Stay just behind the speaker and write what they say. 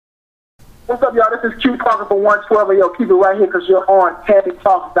What's up, y'all? This is Q Parker for 112, and yo, keep it right here because you're on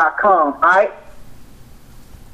TammyTalks.com, all right?